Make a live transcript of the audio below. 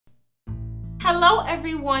Hello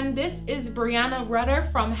everyone, this is Brianna Rudder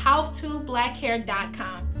from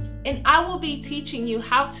HowToBlackHair.com, and I will be teaching you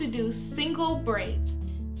how to do single braids.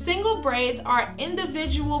 Single braids are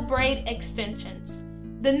individual braid extensions.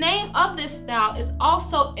 The name of this style is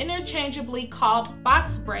also interchangeably called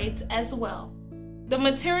box braids as well. The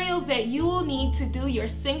materials that you will need to do your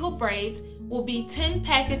single braids will be 10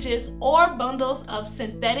 packages or bundles of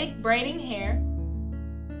synthetic braiding hair.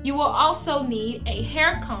 You will also need a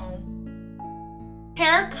hair comb,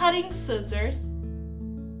 hair cutting scissors,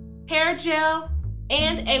 hair gel,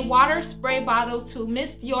 and a water spray bottle to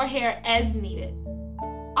mist your hair as needed.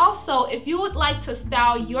 Also, if you would like to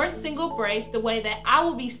style your single braids the way that I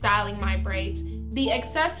will be styling my braids, the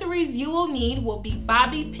accessories you will need will be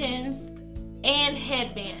bobby pins and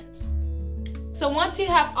headbands. So once you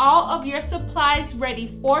have all of your supplies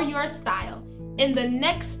ready for your style, in the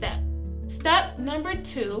next step number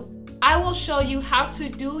 2, I will show you how to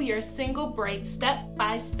do your single braid step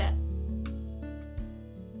by step.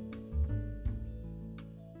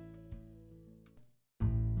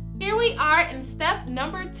 Here we are in step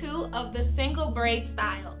number 2 of the single braid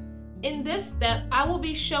style. In this step, I will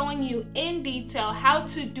be showing you in detail how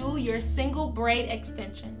to do your single braid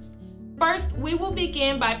extensions. First, we will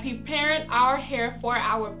begin by preparing our hair for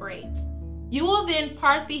our braids. You will then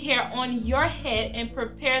part the hair on your head and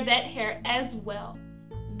prepare that hair as well.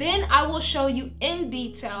 Then I will show you in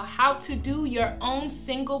detail how to do your own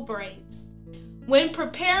single braids. When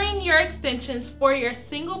preparing your extensions for your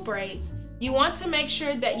single braids, you want to make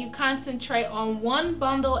sure that you concentrate on one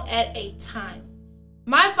bundle at a time.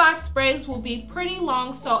 My box braids will be pretty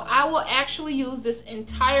long, so I will actually use this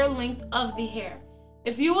entire length of the hair.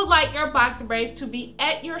 If you would like your box braids to be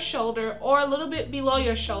at your shoulder or a little bit below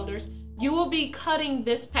your shoulders, you will be cutting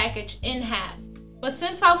this package in half. But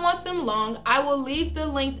since I want them long, I will leave the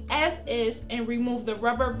length as is and remove the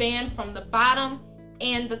rubber band from the bottom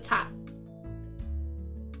and the top.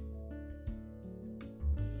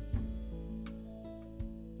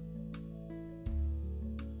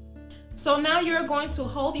 So now you're going to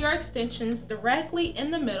hold your extensions directly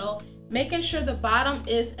in the middle, making sure the bottom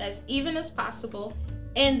is as even as possible.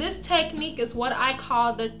 And this technique is what I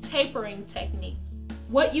call the tapering technique.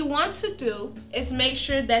 What you want to do is make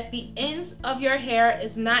sure that the ends of your hair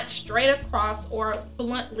is not straight across or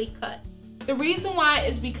bluntly cut. The reason why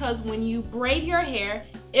is because when you braid your hair,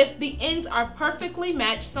 if the ends are perfectly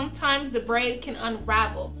matched, sometimes the braid can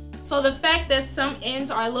unravel. So the fact that some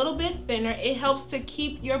ends are a little bit thinner, it helps to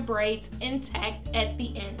keep your braids intact at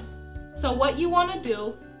the ends. So what you want to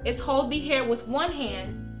do is hold the hair with one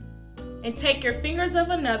hand and take your fingers of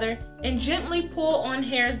another and gently pull on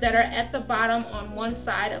hairs that are at the bottom on one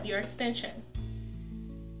side of your extension.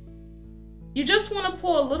 You just want to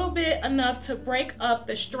pull a little bit enough to break up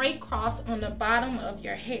the straight cross on the bottom of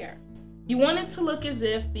your hair. You want it to look as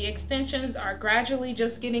if the extensions are gradually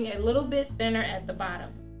just getting a little bit thinner at the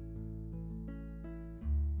bottom.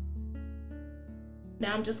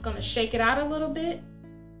 Now I'm just going to shake it out a little bit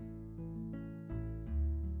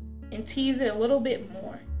and tease it a little bit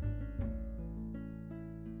more.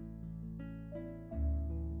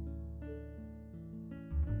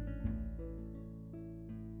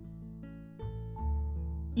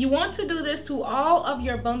 You want to do this to all of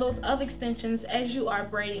your bundles of extensions as you are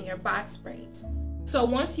braiding your box braids. So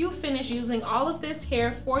once you finish using all of this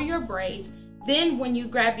hair for your braids, then when you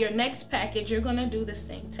grab your next package, you're going to do the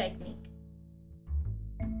same technique.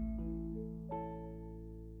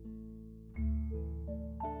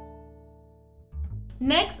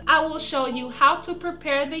 Next, I will show you how to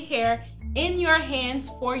prepare the hair in your hands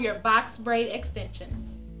for your box braid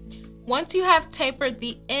extensions. Once you have tapered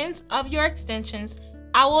the ends of your extensions,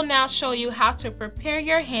 I will now show you how to prepare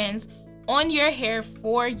your hands on your hair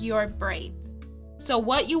for your braids. So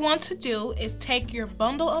what you want to do is take your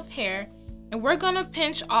bundle of hair and we're going to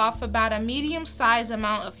pinch off about a medium-sized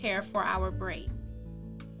amount of hair for our braid.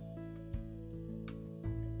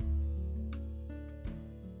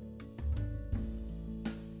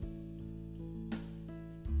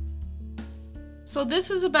 So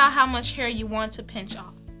this is about how much hair you want to pinch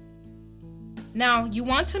off. Now, you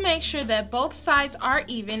want to make sure that both sides are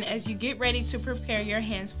even as you get ready to prepare your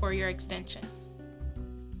hands for your extensions.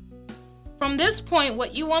 From this point,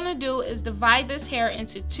 what you want to do is divide this hair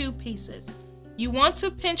into 2 pieces. You want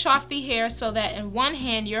to pinch off the hair so that in one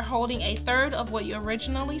hand you're holding 1/3 of what you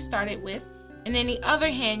originally started with, and in the other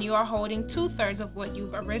hand you are holding 2/3 of what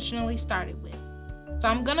you've originally started with. So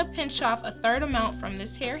I'm going to pinch off 1/3 amount from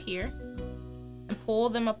this hair here and pull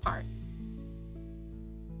them apart.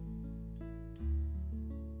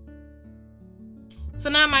 So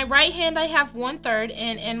now in my right hand I have 1/3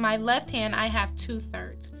 and in my left hand I have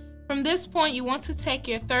 2/3. From this point, you want to take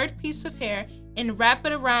your third piece of hair and wrap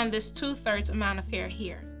it around this 2/3 amount of hair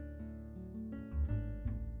here.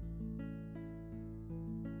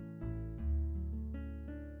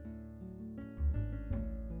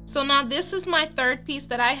 So now this is my third piece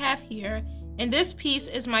that I have here, and this piece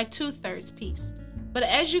is my 2/3 piece. But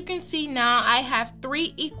as you can see now, I have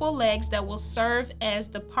 3 equal legs that will serve as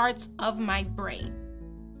the parts of my braid.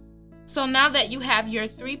 So now that you have your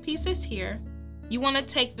 3 pieces here, you want to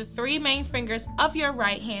take the 3 main fingers of your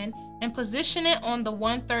right hand and position it on the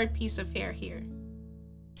 1/3 piece of hair here.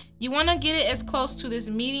 You want to get it as close to this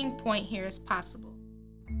meeting point here as possible.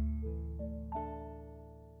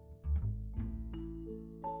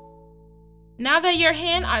 Now that your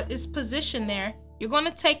hand is positioned there, you're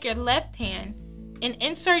going to take your left hand and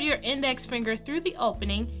insert your index finger through the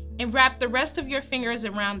opening and wrap the rest of your fingers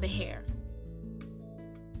around the hair.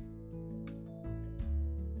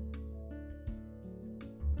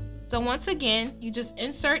 So once again, you just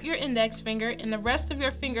insert your index finger and the rest of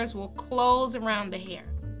your fingers will close around the hair.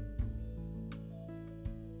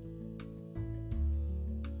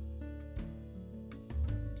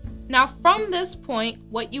 Now from this point,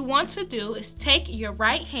 what you want to do is take your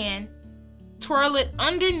right hand, twirl it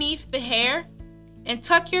underneath the hair, and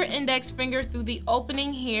tuck your index finger through the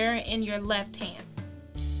opening here in your left hand.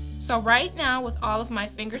 So right now, with all of my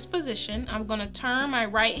fingers positioned, I'm going to turn my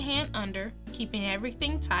right hand under, keeping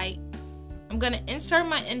everything tight. I'm going to insert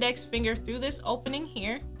my index finger through this opening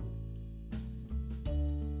here.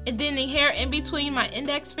 And then the hair in between my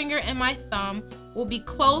index finger and my thumb will be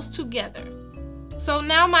close together. So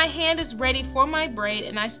now my hand is ready for my braid,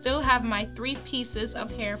 and I still have my 3 pieces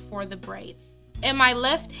of hair for the braid. And my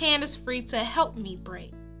left hand is free to help me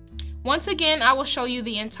braid. Once again, I will show you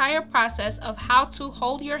the entire process of how to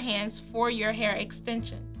hold your hands for your hair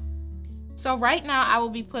extension. So right now, I will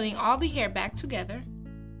be putting all the hair back together.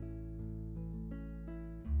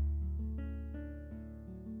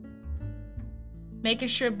 Making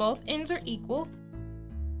sure both ends are equal.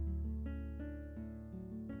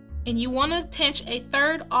 And you want to pinch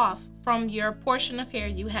 1/3 off from your portion of hair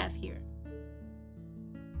you have here.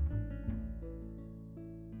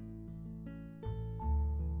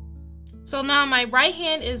 So now my right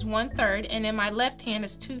hand is 1/3 and then my left hand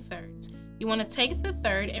is 2/3. You want to take the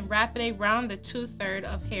third and wrap it around the 2/3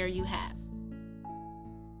 of hair you have.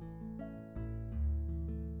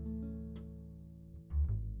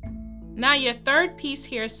 Now your third piece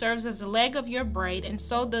here serves as a leg of your braid, and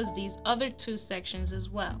so does these other 2 sections as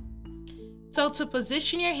well. So to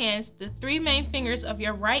position your hands, the 3 main fingers of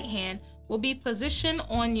your right hand will be positioned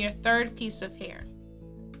on your third piece of hair.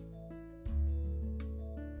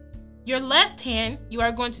 Your left hand, you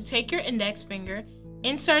are going to take your index finger,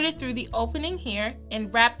 insert it through the opening here,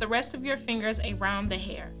 and wrap the rest of your fingers around the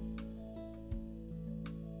hair.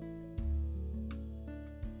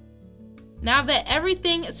 Now that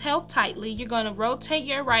everything is held tightly, you're going to rotate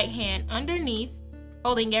your right hand underneath,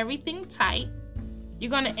 holding everything tight. You're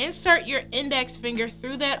going to insert your index finger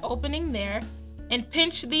through that opening there and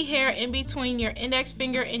pinch the hair in between your index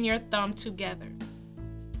finger and your thumb together.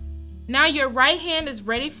 Now your right hand is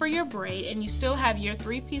ready for your braid, and you still have your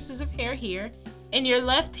 3 pieces of hair here, and your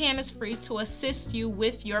left hand is free to assist you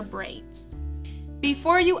with your braids.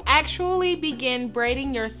 Before you actually begin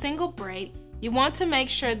braiding your single braid, you want to make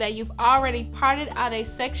sure that you've already parted out a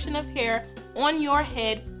section of hair on your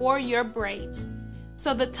head for your braids.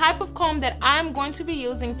 So the type of comb that I'm going to be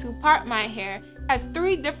using to part my hair has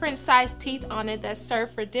 3 different size teeth on it that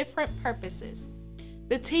serve for different purposes.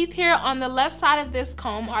 The teeth here on the left side of this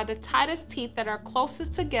comb are the tightest teeth that are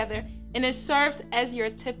closest together, and it serves as your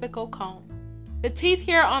typical comb. The teeth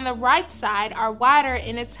here on the right side are wider,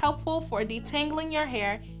 and it's helpful for detangling your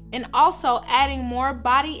hair and also adding more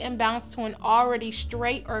body and bounce to an already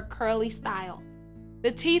straight or curly style.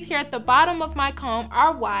 The teeth here at the bottom of my comb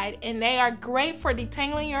are wide, and they are great for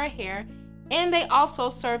detangling your hair, and they also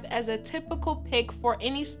serve as a typical pick for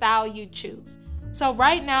any style you choose. So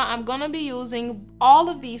right now I'm going to be using all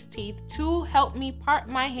of these teeth to help me part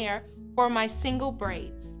my hair for my single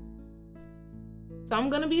braids. So I'm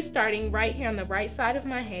going to be starting right here on the right side of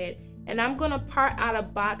my head, and I'm going to part out a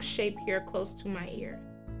box shape here close to my ear.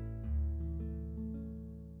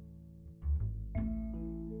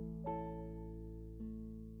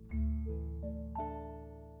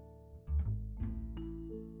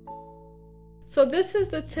 So this is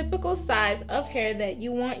the typical size of hair that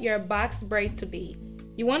you want your box braid to be.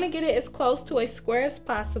 You want to get it as close to a square as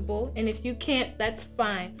possible, and if you can't, that's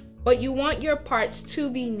fine. But you want your parts to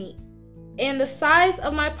be neat. And the size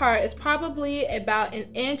of my part is probably about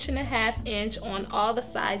 1.5 inches on all the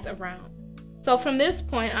sides around. So from this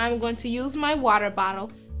point, I'm going to use my water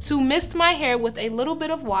bottle to mist my hair with a little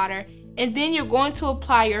bit of water, and then you're going to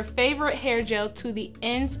apply your favorite hair gel to the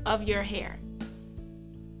ends of your hair.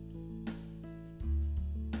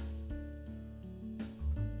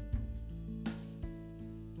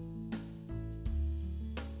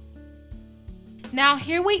 Now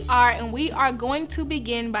here we are, and we are going to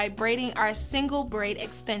begin by braiding our single braid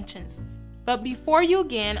extensions. But before you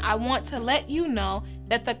begin, I want to let you know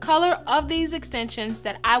that the color of these extensions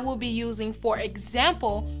that I will be using, for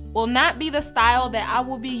example, will not be the style that I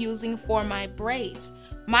will be using for my braids.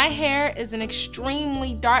 My hair is an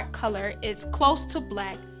extremely dark color, it's close to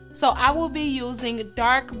black, so I will be using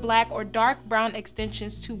dark black or dark brown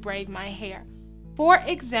extensions to braid my hair. For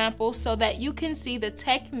example, so that you can see the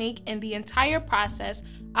technique and the entire process,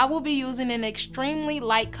 I will be using an extremely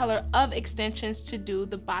light color of extensions to do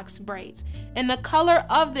the box braids. And the color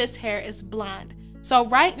of this hair is blonde. So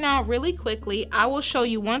right now, really quickly, I will show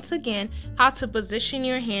you once again how to position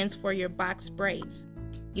your hands for your box braids.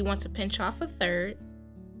 You want to pinch off a third,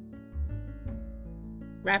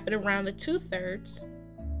 wrap it around the 2/3,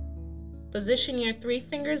 position your 3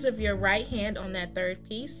 fingers of your right hand on that third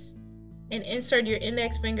piece, and insert your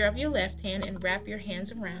index finger of your left hand and wrap your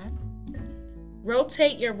hands around.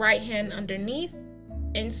 Rotate your right hand underneath,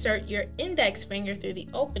 insert your index finger through the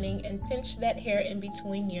opening, and pinch that hair in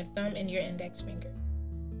between your thumb and your index finger.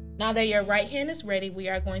 Now that your right hand is ready, we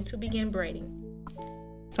are going to begin braiding.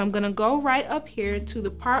 So I'm going to go right up here to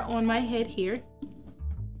the part on my head here.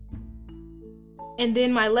 And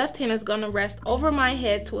then my left hand is going to rest over my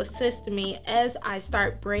head to assist me as I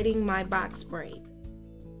start braiding my box braid.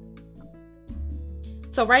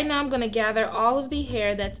 So right now I'm going to gather all of the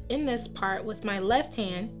hair that's in this part with my left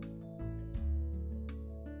hand,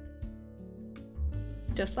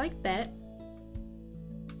 just like that.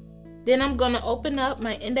 Then I'm going to open up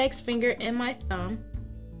my index finger and my thumb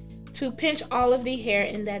to pinch all of the hair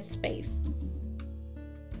in that space.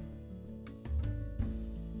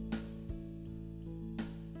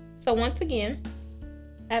 So once again,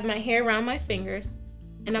 I have my hair around my fingers,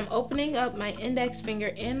 and I'm opening up my index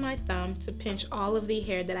finger and my thumb to pinch all of the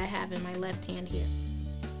hair that I have in my left hand here.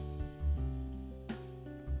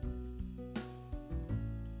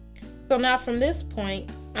 So now from this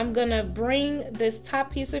point, I'm gonna bring this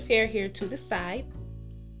top piece of hair here to the side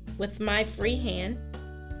with my free hand,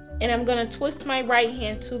 and I'm gonna twist my right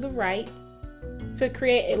hand to the right to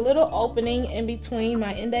create a little opening in between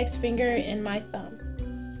my index finger and my thumb.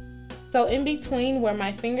 So in between where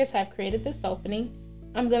my fingers have created this opening,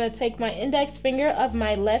 I'm going to take my index finger of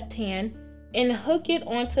my left hand and hook it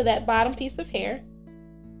onto that bottom piece of hair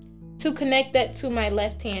to connect that to my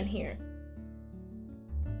left hand here.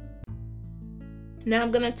 Now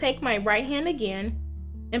I'm going to take my right hand again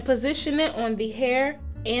and position it on the hair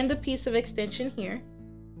and the piece of extension here,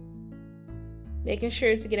 making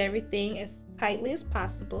sure to get everything as tightly as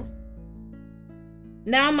possible.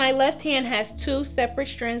 Now my left hand has 2 separate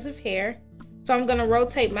strands of hair, so I'm going to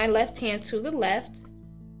rotate my left hand to the left.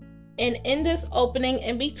 And in this opening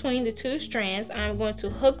in between the 2 strands, I'm going to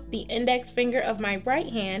hook the index finger of my right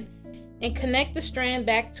hand and connect the strand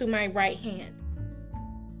back to my right hand.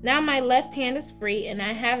 Now my left hand is free, and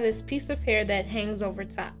I have this piece of hair that hangs over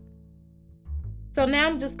top. So now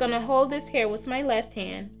I'm just going to hold this hair with my left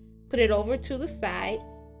hand, put it over to the side,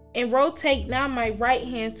 and rotate now my right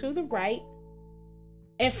hand to the right.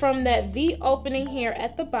 And from that V opening here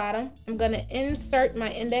at the bottom, I'm going to insert my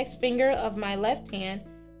index finger of my left hand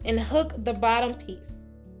and hook the bottom piece.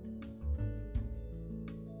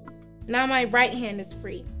 Now my right hand is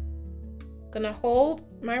free. I'm gonna hold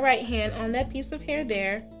my right hand on that piece of hair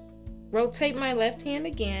there, rotate my left hand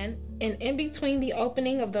again, and in between the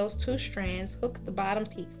opening of those 2 strands, hook the bottom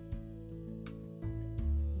piece.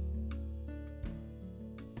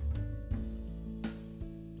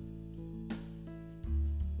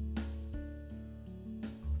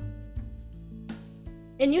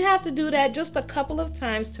 And you have to do that just a couple of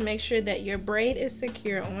times to make sure that your braid is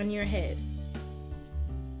secure on your head.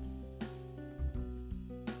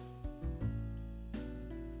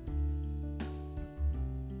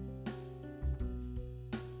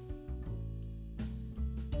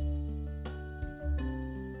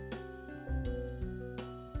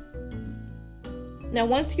 Now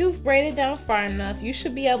once you've braided down far enough, you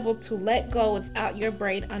should be able to let go without your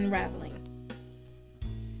braid unraveling.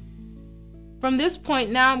 From this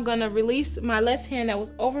point, now I'm going to release my left hand that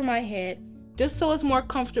was over my head, just so it's more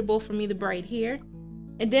comfortable for me to braid here.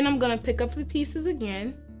 And then I'm going to pick up the pieces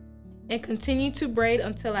again and continue to braid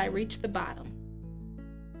until I reach the bottom.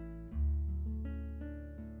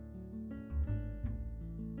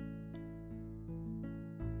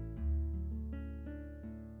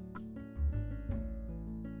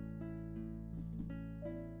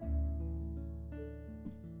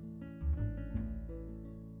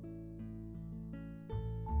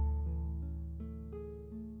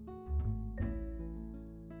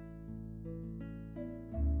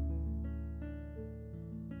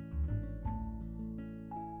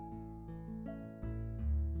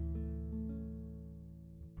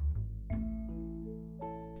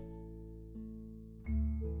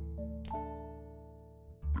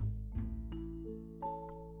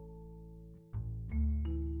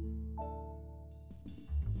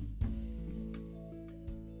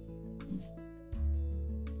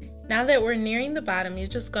 Now that we're nearing the bottom, you're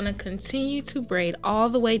just going to continue to braid all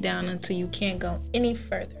the way down until you can't go any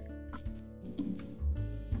further.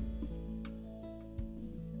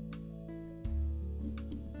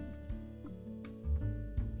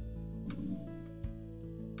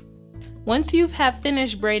 Once you have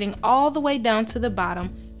finished braiding all the way down to the bottom,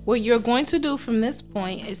 what you're going to do from this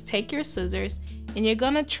point is take your scissors and you're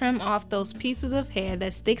going to trim off those pieces of hair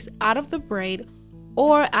that sticks out of the braid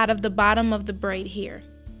or out of the bottom of the braid here.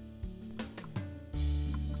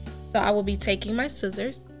 So I will be taking my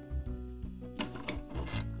scissors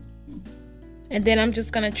and then I'm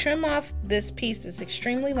just going to trim off this piece that's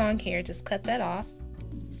extremely long here. Just cut that off.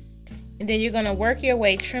 And then you're going to work your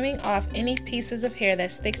way trimming off any pieces of hair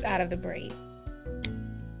that sticks out of the braid.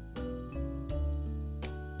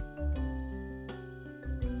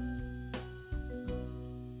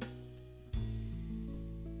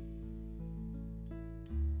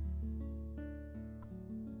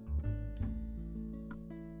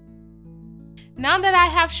 Now that I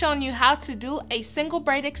have shown you how to do a single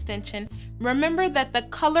braid extension, remember that the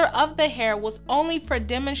color of the hair was only for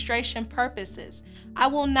demonstration purposes. I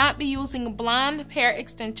will not be using blonde hair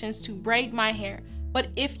extensions to braid my hair, but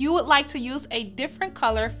if you would like to use a different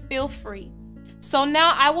color, feel free. So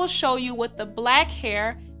now I will show you with the black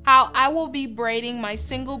hair how I will be braiding my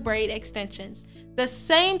single braid extensions. The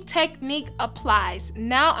same technique applies.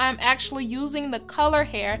 Now I'm actually using the color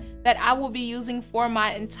hair that I will be using for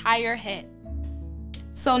my entire head.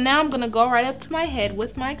 So now I'm going to go right up to my head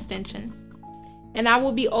with my extensions. And I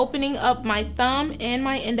will be opening up my thumb and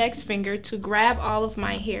my index finger to grab all of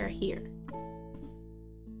my hair here.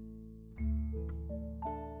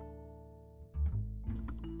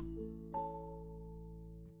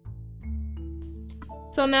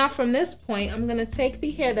 So now from this point, I'm going to take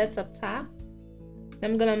the hair that's up top.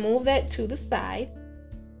 I'm going to move that to the side.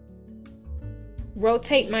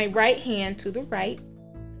 Rotate my right hand to the right.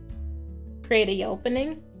 Create an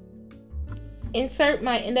opening. Insert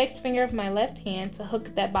my index finger of my left hand to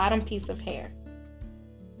hook that bottom piece of hair.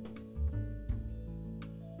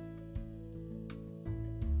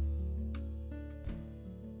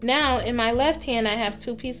 Now in my left hand I have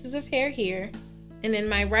 2 pieces of hair here, and in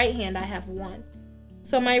my right hand I have 1.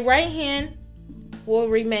 So my right hand will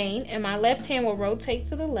remain and my left hand will rotate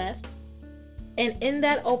to the left, and in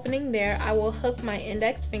that opening there I will hook my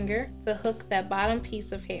index finger to hook that bottom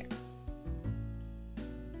piece of hair.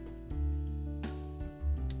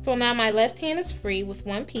 So now my left hand is free with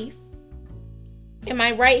 1 piece, and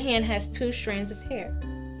my right hand has 2 strands of hair.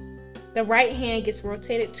 The right hand gets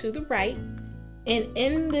rotated to the right, and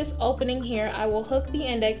in this opening here, I will hook the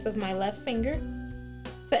index of my left finger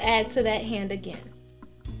to add to that hand again.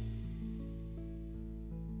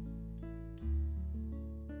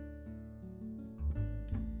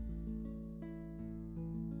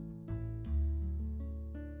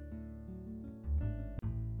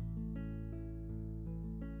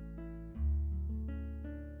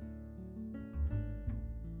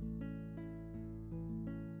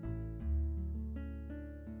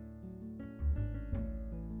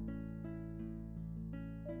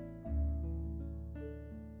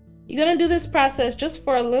 You're going to do this process just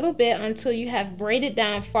for a little bit until you have braided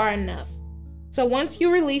down far enough. So once you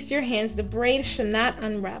release your hands, the braid should not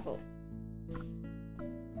unravel.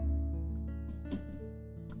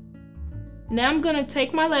 Now I'm going to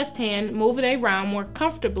take my left hand, move it around more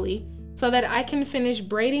comfortably so that I can finish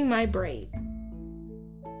braiding my braid.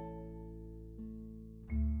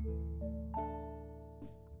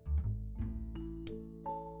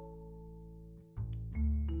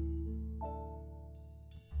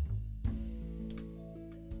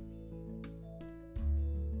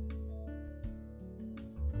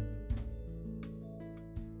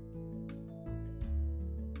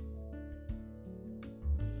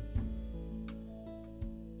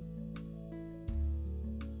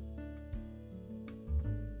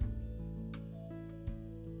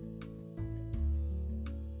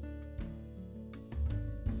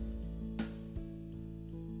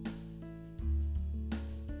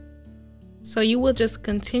 So you will just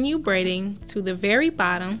continue braiding to the very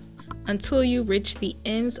bottom until you reach the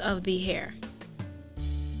ends of the hair.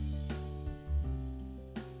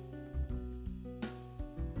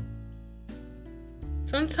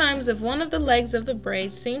 Sometimes if one of the legs of the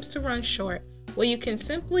braid seems to run short, what you can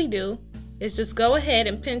simply do is just go ahead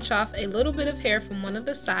and pinch off a little bit of hair from one of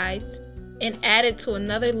the sides and add it to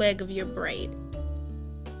another leg of your braid.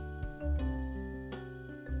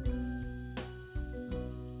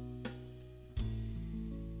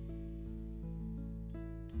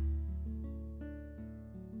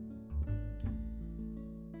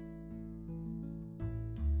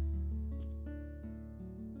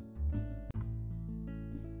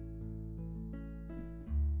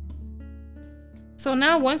 So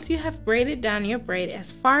now once you have braided down your braid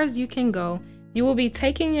as far as you can go, you will be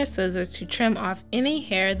taking your scissors to trim off any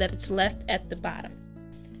hair that is left at the bottom.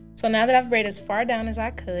 So now that I've braided as far down as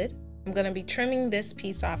I could, I'm going to be trimming this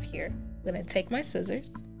piece off here. I'm going to take my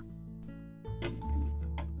scissors.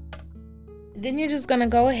 Then you're just going to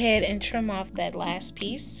go ahead and trim off that last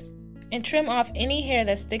piece and trim off any hair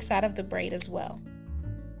that sticks out of the braid as well.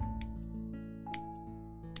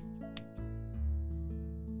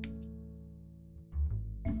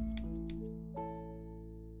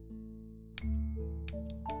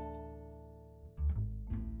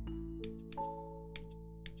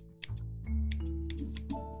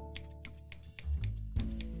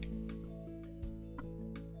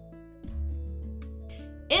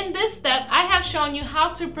 In this step, I have shown you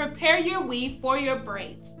how to prepare your weave for your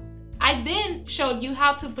braids. I then showed you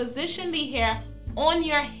how to position the hair on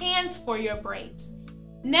your hands for your braids.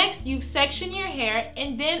 Next, you section your hair,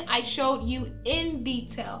 and then I showed you in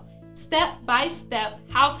detail, step by step,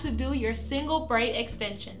 how to do your single braid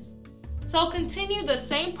extensions. So continue the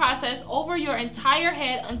same process over your entire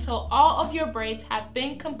head until all of your braids have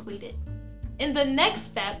been completed. In the next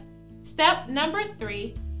step, step number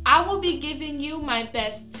 3, I will be giving you my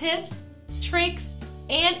best tips, tricks,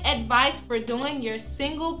 and advice for doing your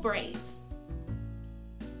single braids.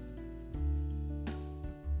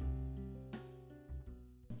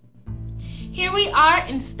 Here we are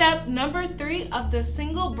in step number 3 of the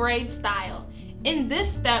single braid style. In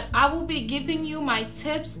this step, I will be giving you my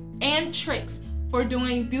tips and tricks for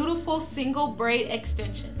doing beautiful single braid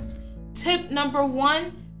extensions. Tip number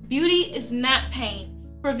 1, beauty is not pain,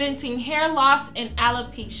 preventing hair loss and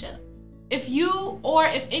alopecia. If you or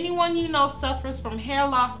if anyone you know suffers from hair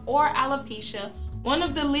loss or alopecia, one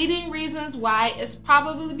of the leading reasons why is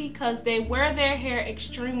probably because they wear their hair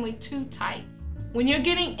extremely too tight. When you're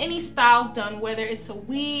getting any styles done, whether it's a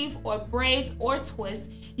weave or braids or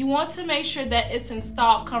twist, you want to make sure that it's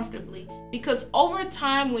installed comfortably, because over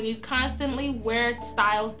time when you constantly wear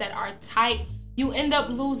styles that are tight, you end up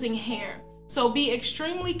losing hair. So be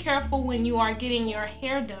extremely careful when you are getting your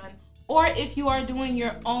hair done or if you are doing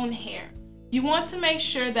your own hair. You want to make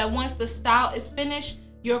sure that once the style is finished,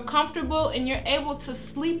 you're comfortable and you're able to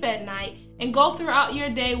sleep at night and go throughout your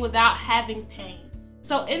day without having pain.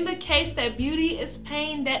 So in the case that beauty is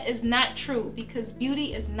pain, that is not true, because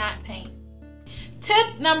beauty is not pain.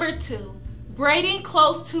 Tip number 2, braiding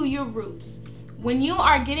close to your roots. When you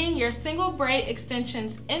are getting your single braid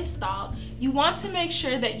extensions installed, you want to make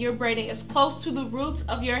sure that you're braiding as close to the roots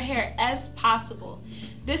of your hair as possible.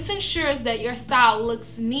 This ensures that your style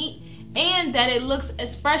looks neat and that it looks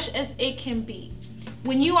as fresh as it can be.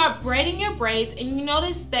 When you are braiding your braids and you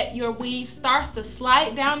notice that your weave starts to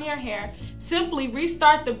slide down your hair, simply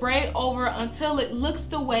restart the braid over until it looks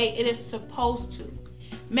the way it is supposed to.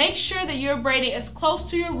 Make sure that you're braiding as close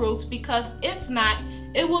to your roots, because if not,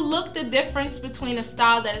 it will look the difference between a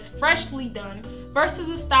style that is freshly done versus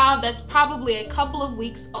a style that's probably a couple of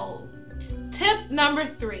weeks old. Tip number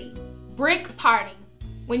 3, brick parting.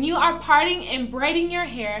 When you are parting and braiding your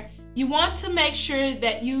hair, you want to make sure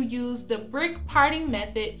that you use the brick parting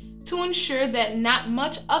method to ensure that not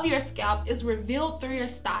much of your scalp is revealed through your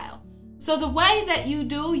style. So the way that you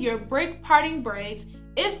do your brick parting braids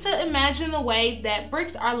is to imagine the way that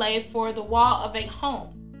bricks are laid for the wall of a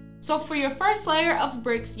home. So for your first layer of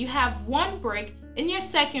bricks, you have one brick and your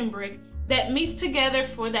second brick that meets together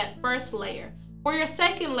for that first layer. For your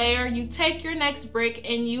second layer, you take your next brick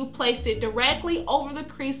and you place it directly over the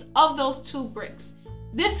crease of those 2 bricks.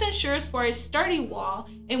 This ensures for a sturdy wall,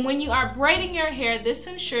 and when you are braiding your hair, this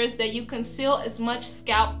ensures that you conceal as much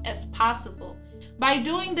scalp as possible. By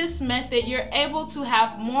doing this method, you're able to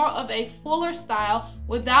have more of a fuller style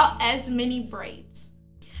without as many braids.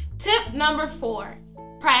 Tip number 4,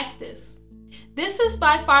 practice. This is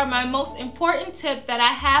by far my most important tip that I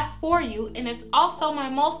have for you, and it's also my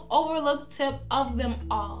most overlooked tip of them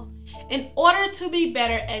all. In order to be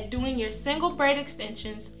better at doing your single braid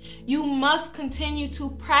extensions, you must continue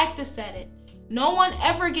to practice at it. No one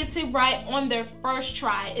ever gets it right on their first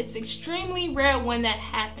try. It's extremely rare when that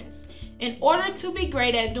happens. In order to be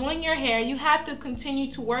great at doing your hair, you have to continue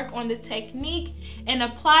to work on the technique and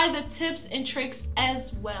apply the tips and tricks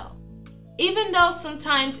as well. Even though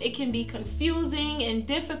sometimes it can be confusing and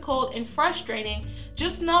difficult and frustrating,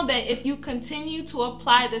 just know that if you continue to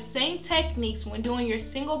apply the same techniques when doing your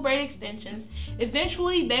single braid extensions,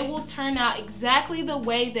 eventually they will turn out exactly the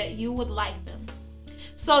way that you would like them.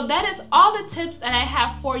 So that is all the tips that I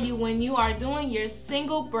have for you when you are doing your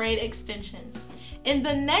single braid extensions. In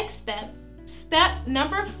the next step, step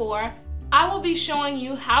number 4, I will be showing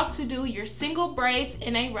you how to do your single braids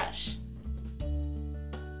in a rush.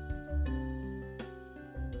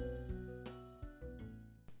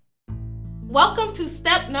 Welcome to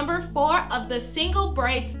step number 4 of the single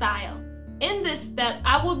braid style. In this step,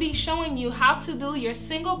 I will be showing you how to do your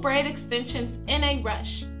single braid extensions in a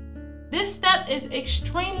rush. This step is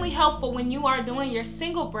extremely helpful when you are doing your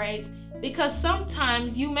single braids because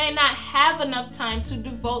sometimes you may not have enough time to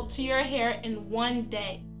devote to your hair in one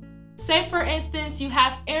day. Say for instance, you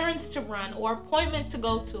have errands to run or appointments to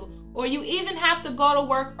go to, or you even have to go to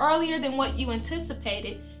work earlier than what you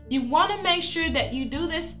anticipated. You want to make sure that you do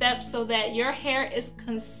this step so that your hair is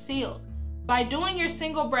concealed. By doing your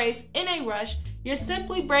single braids in a rush, you're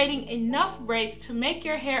simply braiding enough braids to make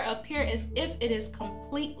your hair appear as if it is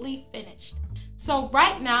completely finished. So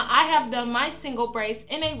right now, I have done my single braids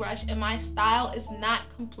in a rush and my style is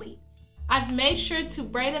not complete. I've made sure to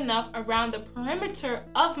braid enough around the perimeter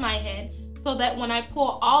of my head so that when I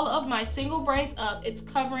pull all of my single braids up, it's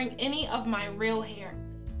covering any of my real hair.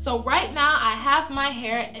 So right now I have my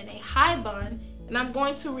hair in a high bun and I'm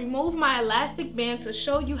going to remove my elastic band to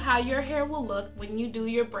show you how your hair will look when you do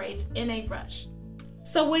your braids in a rush.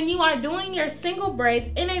 So when you are doing your single braids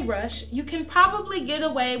in a rush, you can probably get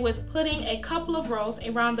away with putting a couple of rows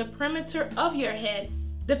around the perimeter of your head,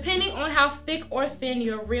 depending on how thick or thin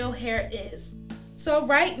your real hair is. So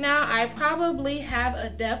right now I probably have a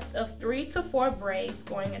depth of 3 to 4 braids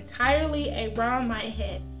going entirely around my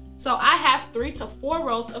head. So I have 3 to 4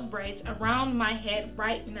 rows of braids around my head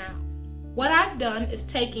right now. What I've done is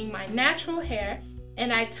taking my natural hair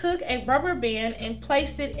and I took a rubber band and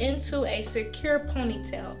placed it into a secure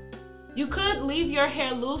ponytail. You could leave your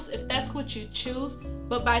hair loose if that's what you choose,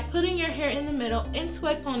 but by putting your hair in the middle into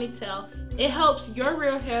a ponytail, it helps your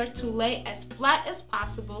real hair to lay as flat as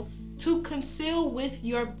possible to conceal with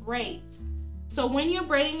your braids. So when you're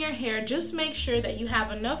braiding your hair, just make sure that you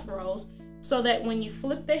have enough rows so that when you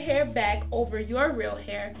flip the hair back over your real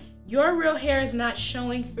hair is not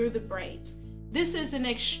showing through the braids. This is an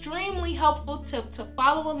extremely helpful tip to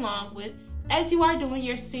follow along with as you are doing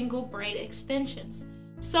your single braid extensions.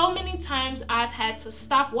 So many times I've had to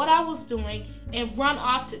stop what I was doing and run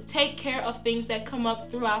off to take care of things that come up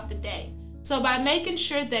throughout the day. So by making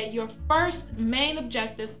sure that your first main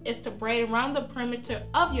objective is to braid around the perimeter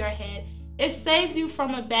of your head, it saves you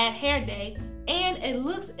from a bad hair day and it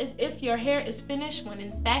looks as if your hair is finished when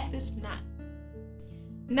in fact it's not.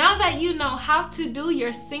 Now that you know how to do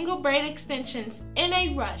your single braid extensions in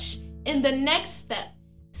a rush, in the next step,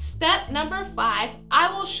 step number 5,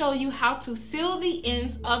 I will show you how to seal the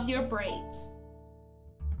ends of your braids.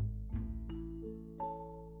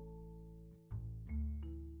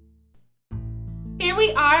 Here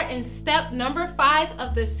we are in step number 5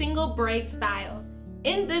 of the single braid style.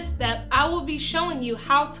 In this step, I will be showing you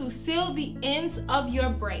how to seal the ends of your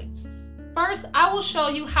braids. First, I will show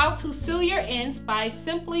you how to seal your ends by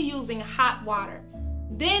simply using hot water.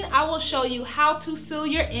 Then I will show you how to seal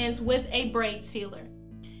your ends with a braid sealer.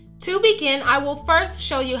 To begin, I will first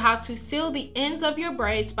show you how to seal the ends of your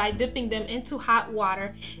braids by dipping them into hot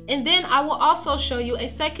water, and then I will also show you a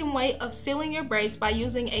second way of sealing your braids by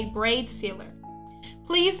using a braid sealer.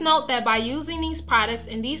 Please note that by using these products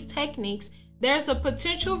and these techniques, there's a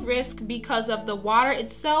potential risk because of the water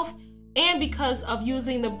itself and because of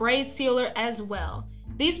using the braid sealer as well.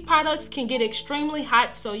 These products can get extremely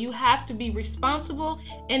hot, so you have to be responsible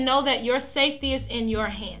and know that your safety is in your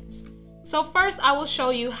hands. So first, I will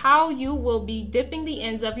show you how you will be dipping the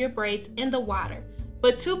ends of your braids in the water.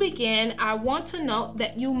 But to begin, I want to note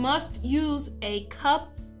that you must use a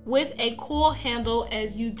cup with a cool handle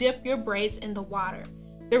as you dip your braids in the water.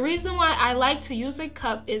 The reason why I like to use a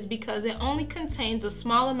cup is because it only contains a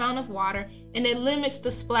small amount of water and it limits the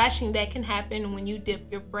splashing that can happen when you dip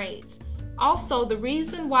your braids. Also, the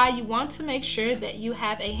reason why you want to make sure that you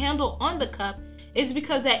have a handle on the cup is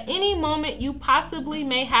because at any moment you possibly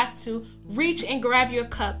may have to reach and grab your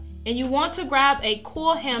cup, and you want to grab a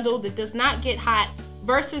cool handle that does not get hot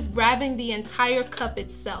versus grabbing the entire cup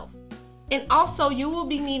itself. And also, you will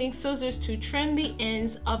be needing scissors to trim the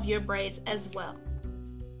ends of your braids as well.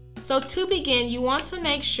 So to begin, you want to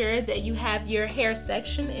make sure that you have your hair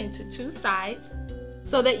sectioned into 2 sides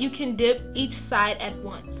so that you can dip each side at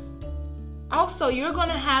once. Also, you're going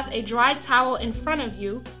to have a dry towel in front of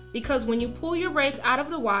you because when you pull your braids out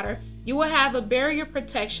of the water, you will have a barrier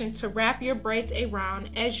protection to wrap your braids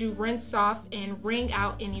around as you rinse off and wring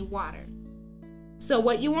out any water. So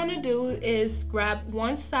what you want to do is grab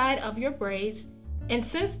one side of your braids, and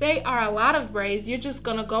since they are a lot of braids, you're just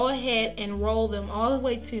going to go ahead and roll them all the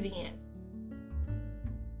way to the end.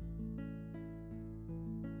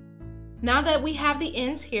 Now that we have the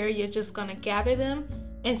ends here, you're just going to gather them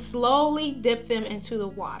and slowly dip them into the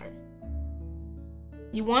water.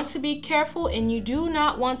 You want to be careful and you do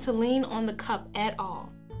not want to lean on the cup at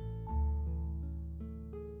all.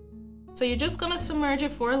 So you're just gonna submerge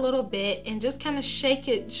it for a little bit and just kind of shake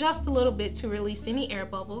it just a little bit to release any air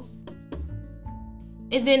bubbles.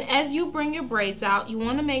 And then as you bring your braids out, you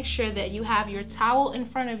want to make sure that you have your towel in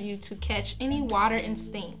front of you to catch any water and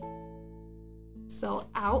steam. So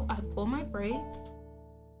out, I pull my braids.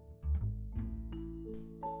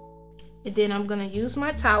 And then I'm going to use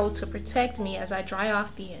my towel to protect me as I dry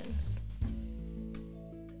off the ends.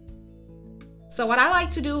 So what I like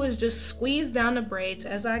to do is just squeeze down the braids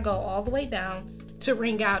as I go all the way down to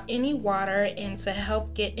wring out any water and to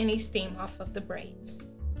help get any steam off of the braids.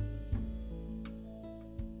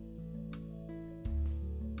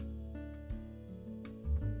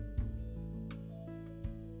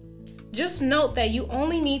 Just note that you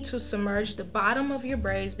only need to submerge the bottom of your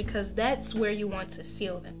braids because that's where you want to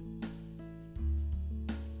seal them.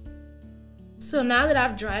 So now that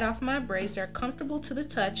I've dried off my braids, they're comfortable to the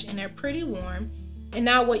touch and they're pretty warm. And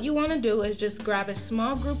now what you want to do is just grab a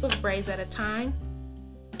small group of braids at a time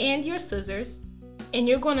and your scissors, and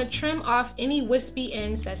you're going to trim off any wispy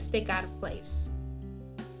ends that stick out of place.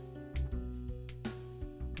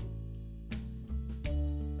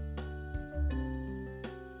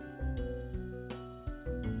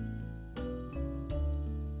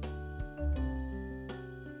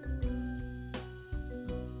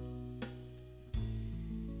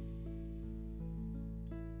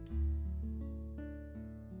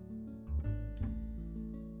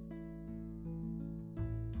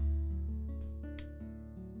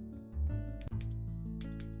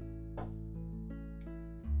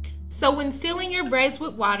 So when sealing your braids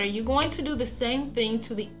with water, you're going to do the same thing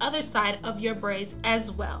to the other side of your braids as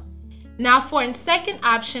well. Now for a second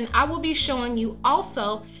option, I will be showing you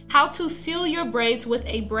also how to seal your braids with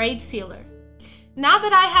a braid sealer. Now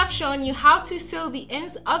that I have shown you how to seal the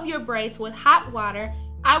ends of your braids with hot water,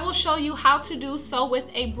 I will show you how to do so with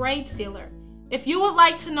a braid sealer. If you would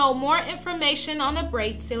like to know more information on a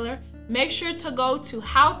braid sealer, make sure to go to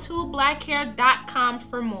HowToBlackHair.com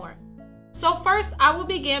for more. So first, I will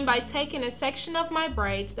begin by taking a section of my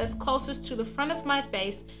braids that's closest to the front of my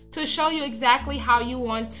face to show you exactly how you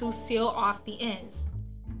want to seal off the ends.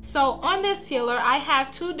 So on this sealer, I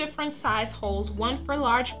have two different size holes, one for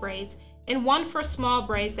large braids and one for small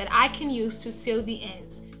braids that I can use to seal the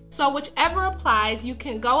ends. So whichever applies, you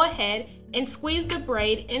can go ahead and squeeze the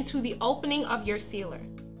braid into the opening of your sealer.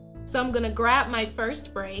 So I'm going to grab my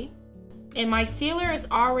first braid, and my sealer is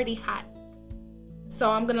already hot. So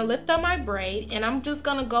I'm going to lift up my braid, and I'm just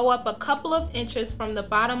going to go up a couple of inches from the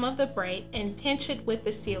bottom of the braid and pinch it with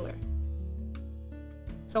the sealer.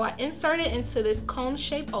 So I insert it into this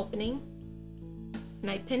cone-shaped opening, and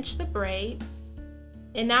I pinch the braid,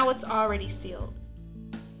 and now it's already sealed.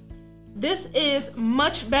 This is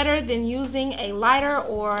much better than using a lighter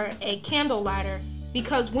or a candle lighter,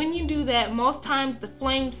 because when you do that, most times the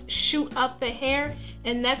flames shoot up the hair,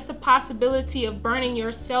 and that's the possibility of burning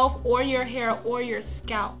yourself or your hair or your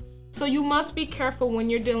scalp. So you must be careful when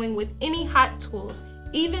you're dealing with any hot tools,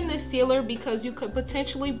 even the sealer, because you could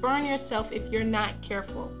potentially burn yourself if you're not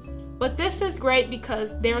careful. But this is great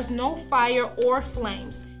because there's no fire or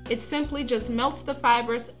flames. It simply just melts the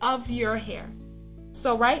fibers of your hair.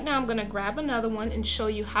 So right now I'm going to grab another one and show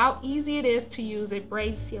you how easy it is to use a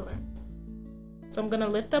braid sealer. So I'm going to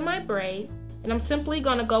lift up my braid, and I'm simply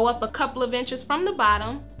going to go up a couple of inches from the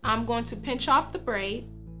bottom. I'm going to pinch off the braid,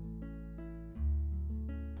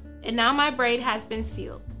 and now my braid has been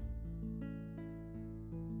sealed.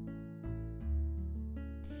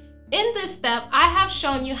 In this step, I have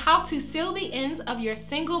shown you how to seal the ends of your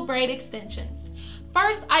single braid extensions.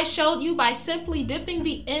 First, I showed you by simply dipping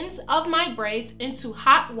the ends of my braids into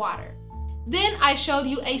hot water. Then I showed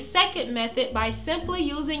you a second method by simply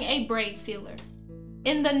using a braid sealer.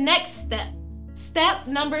 In the next step, step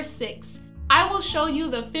number 6, I will show you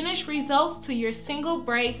the finished results to your single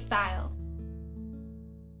braid style.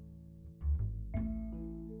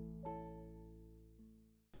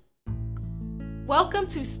 Welcome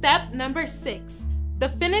to step number 6, the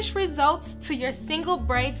finished results to your single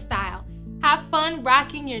braid style. Have fun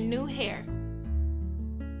rocking your new hair.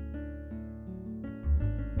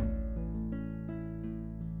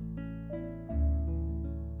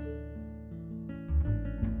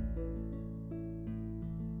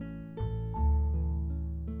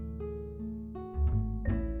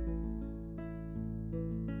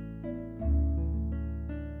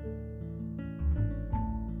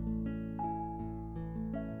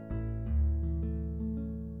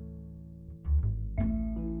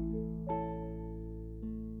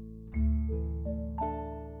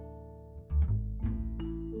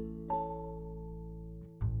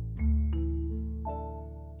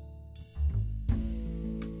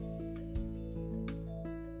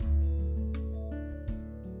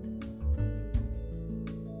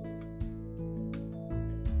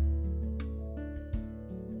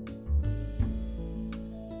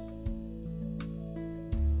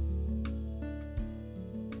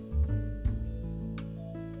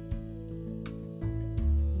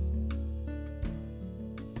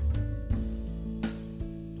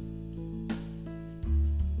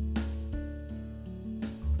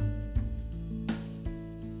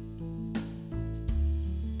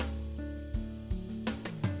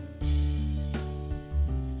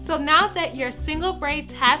 So now that your single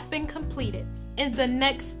braids have been completed, in the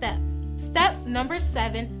next step, step number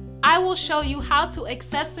 7, I will show you how to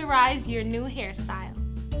accessorize your new hairstyle.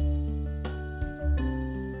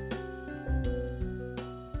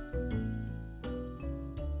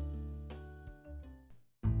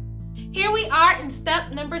 Here we are in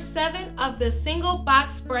step number 7 of the single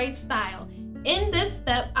box braid style. In this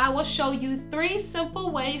step, I will show you 3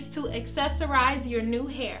 simple ways to accessorize your new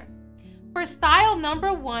hair. For style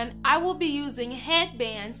number 1, I will be using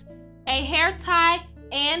headbands, a hair tie,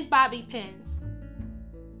 and bobby pins.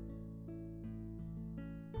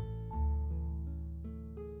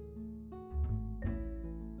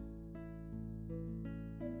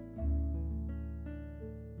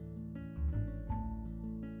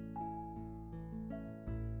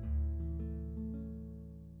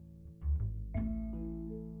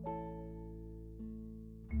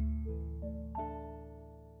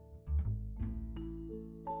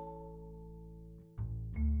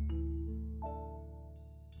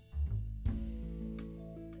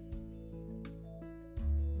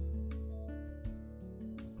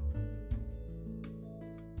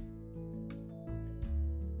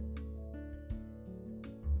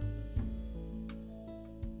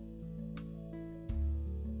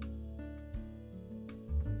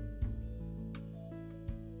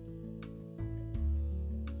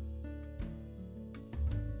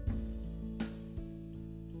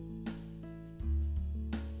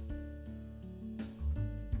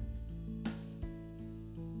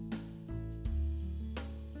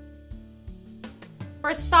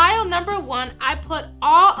 For style number 1, I put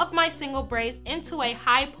all of my single braids into a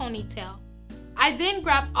high ponytail. I then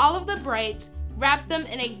grabbed all of the braids, wrapped them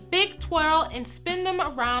in a big twirl, and spin them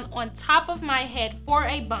around on top of my head for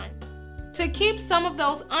a bun. To keep some of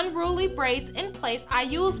those unruly braids in place, I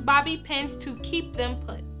used bobby pins to keep them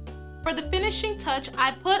put. For the finishing touch,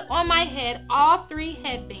 I put on my head all 3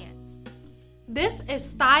 headbands. This is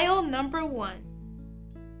style number 1.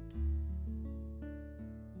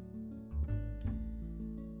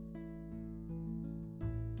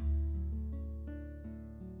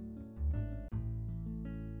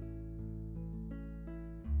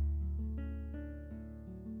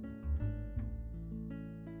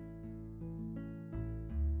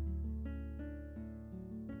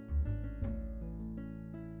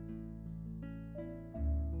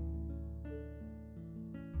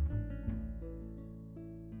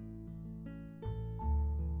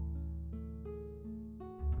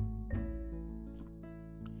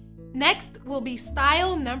 Next will be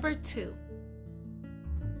style number 2.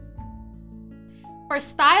 For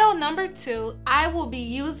style number 2, I will be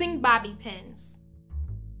using bobby pins.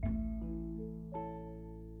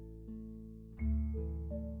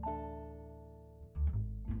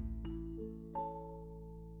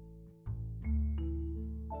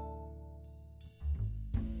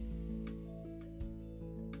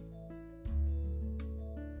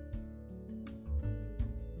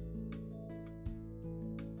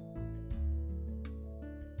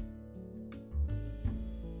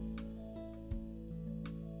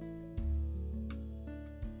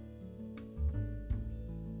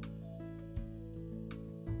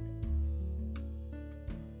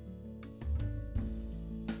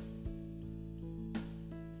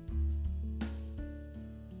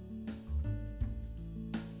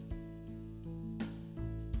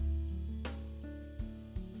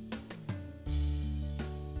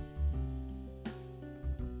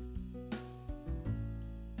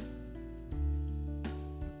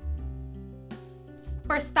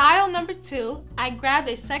 For style number 2, I grabbed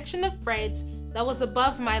a section of braids that was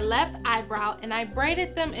above my left eyebrow and I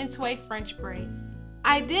braided them into a French braid.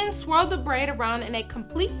 I then swirled the braid around in a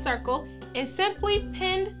complete circle and simply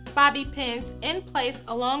pinned bobby pins in place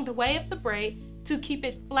along the way of the braid to keep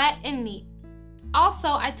it flat and neat. Also,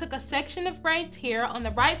 I took a section of braids here on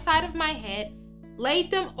the right side of my head,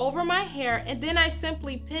 laid them over my hair, and then I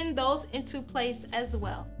simply pinned those into place as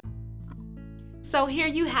well. So here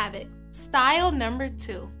you have it. Style number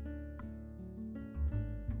 2.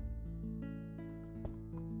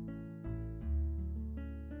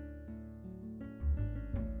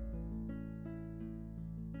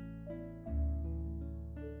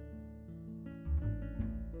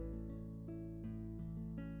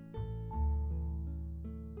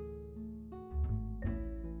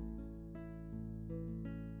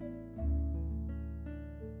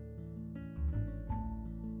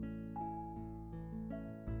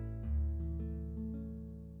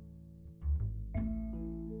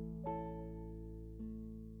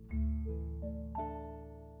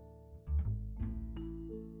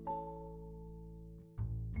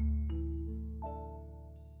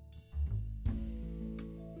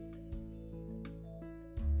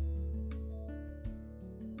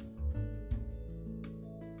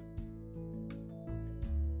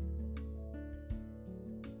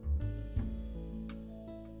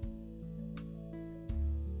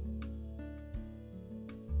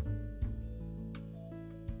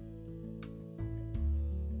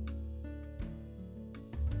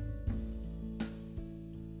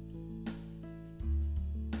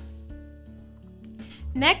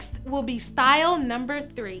 Next will be style number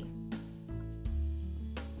 3.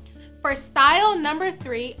 For style number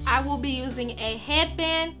 3, I will be using a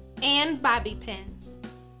headband and bobby pins.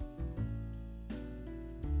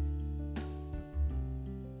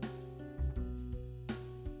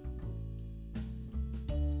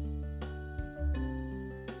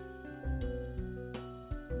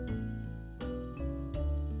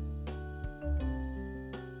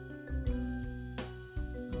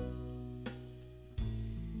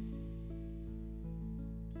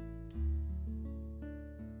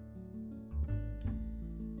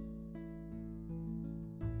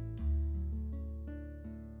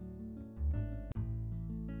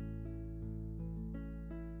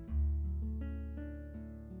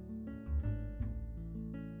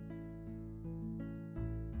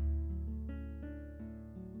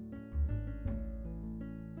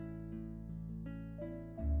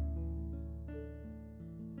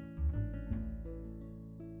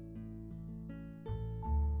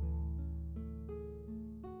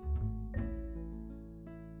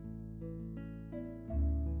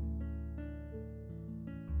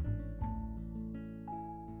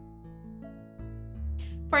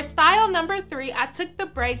 For style number 3, I took the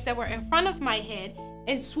braids that were in front of my head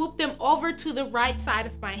and swooped them over to the right side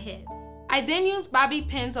of my head. I then used bobby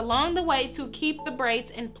pins along the way to keep the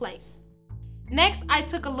braids in place. Next, I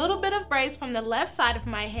took a little bit of braids from the left side of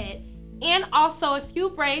my head and also a few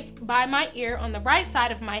braids by my ear on the right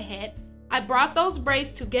side of my head. I brought those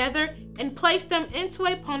braids together and placed them into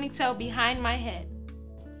a ponytail behind my head.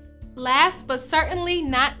 Last but certainly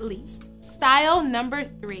not least, style number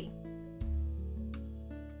 3.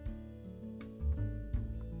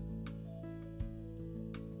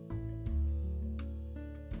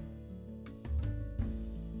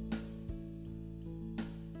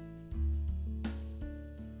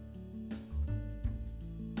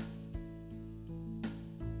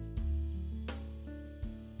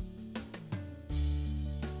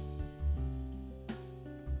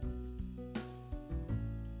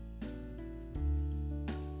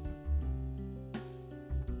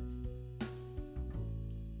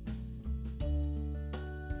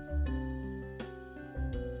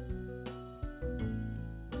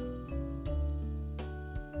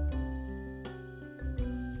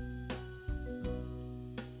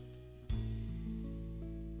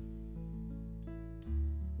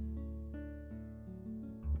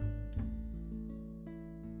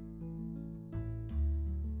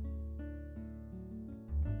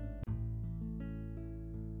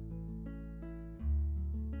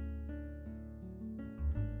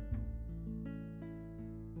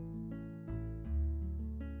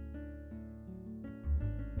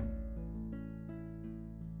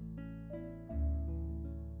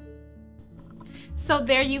 So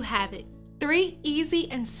there you have it. 3 easy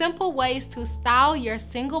and simple ways to style your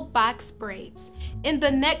single box braids. In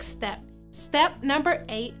the next step, step number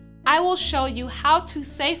 8, I will show you how to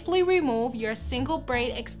safely remove your single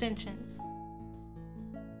braid extensions.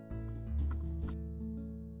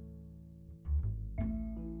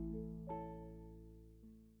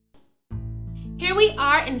 Here we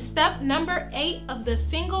are in step number 8 of the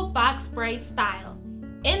single box braid style.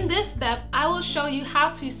 In this step, I will show you how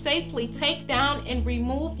to safely take down and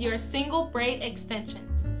remove your single braid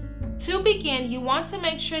extensions. To begin, you want to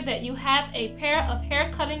make sure that you have a pair of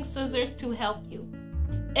hair cutting scissors to help you.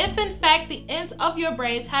 If in fact the ends of your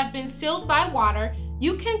braids have been sealed by water,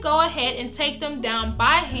 you can go ahead and take them down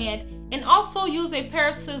by hand and also use a pair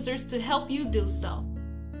of scissors to help you do so.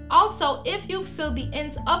 Also, if you've sealed the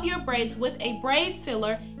ends of your braids with a braid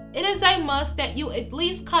sealer, it is a must that you at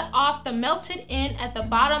least cut off the melted end at the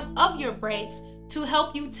bottom of your braids to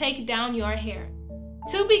help you take down your hair.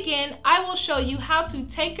 To begin, I will show you how to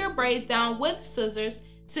take your braids down with scissors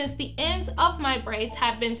since the ends of my braids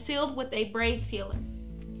have been sealed with a braid sealer.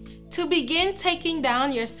 To begin taking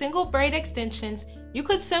down your single braid extensions, you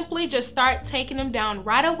could simply just start taking them down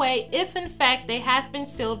right away if in fact they have been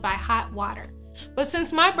sealed by hot water. But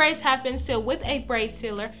since my braids have been sealed with a braid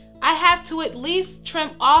sealer, I have to at least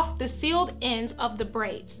trim off the sealed ends of the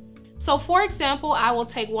braids. So for example, I will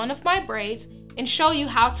take one of my braids and show you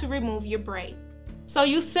how to remove your braid. So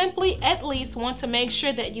you simply at least want to make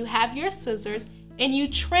sure that you have your scissors and you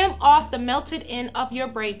trim off the melted end of your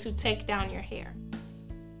braid to take down your hair.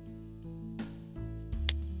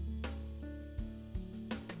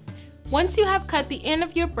 Once you have cut the end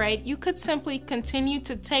of your braid, you could simply continue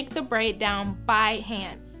to take the braid down by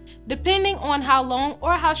hand. Depending on how long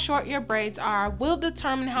or how short your braids are will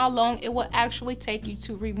determine how long it will actually take you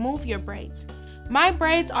to remove your braids. My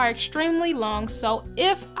braids are extremely long, so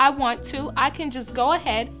if I want to, I can just go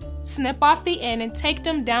ahead, snip off the end and take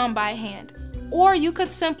them down by hand. or you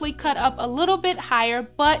could simply cut up a little bit higher,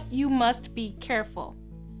 but you must be careful.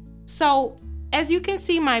 So as you can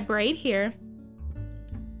see my braid here,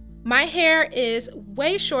 my hair is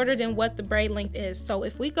way shorter than what the braid length is. So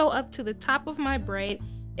if we go up to the top of my braid,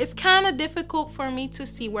 it's kind of difficult for me to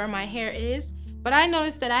see where my hair is, but I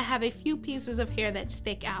noticed that I have a few pieces of hair that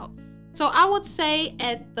stick out. So I would say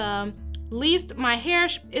at the least my hair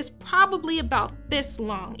is probably about this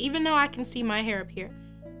long, even though I can see my hair up here.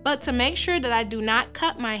 But to make sure that I do not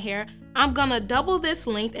cut my hair, I'm gonna double this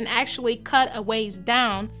length and actually cut a ways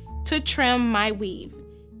down to trim my weave.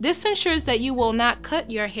 This ensures that you will not cut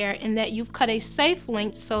your hair and that you've cut a safe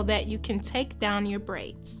length so that you can take down your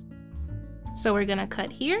braids. So we're gonna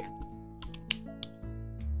cut here.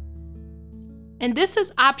 And this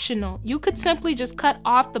is optional. You could simply just cut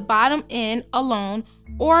off the bottom end alone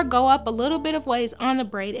or go up a little bit of ways on the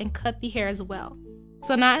braid and cut the hair as well.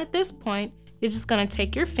 So now at this point, you're just gonna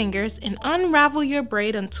take your fingers and unravel your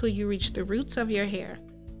braid until you reach the roots of your hair.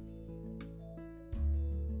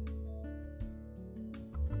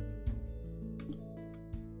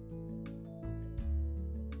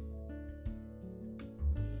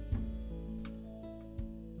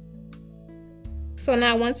 So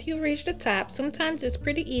now once you reach the top, sometimes it's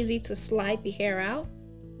pretty easy to slide the hair out,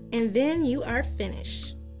 and then you are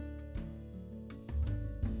finished.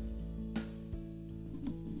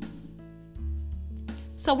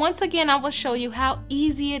 So once again, I will show you how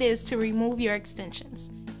easy it is to remove your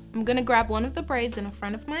extensions. I'm gonna grab one of the braids in the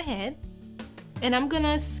front of my head, and I'm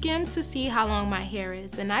gonna skim to see how long my hair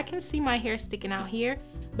is. And I can see my hair sticking out here,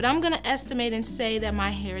 but I'm gonna estimate and say that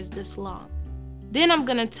my hair is this long. Then I'm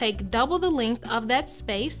gonna take double the length of that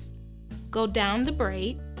space, go down the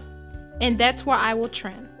braid, and that's where I will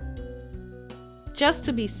trim, just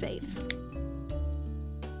to be safe.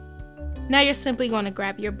 Now you're simply going to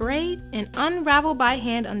grab your braid and unravel by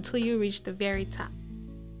hand until you reach the very top.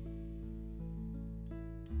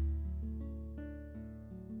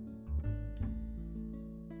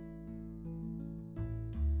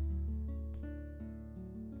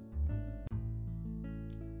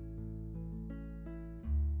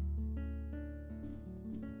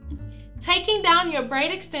 Taking down your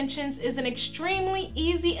braid extensions is an extremely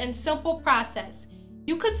easy and simple process.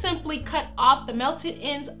 You could simply cut off the melted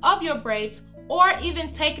ends of your braids or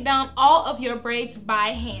even take down all of your braids by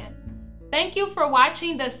hand. Thank you for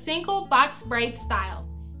watching the single box braid style.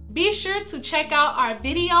 Be sure to check out our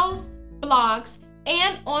videos, blogs,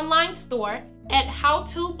 and online store at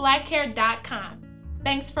HowToBlackHair.com.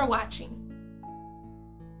 Thanks for watching.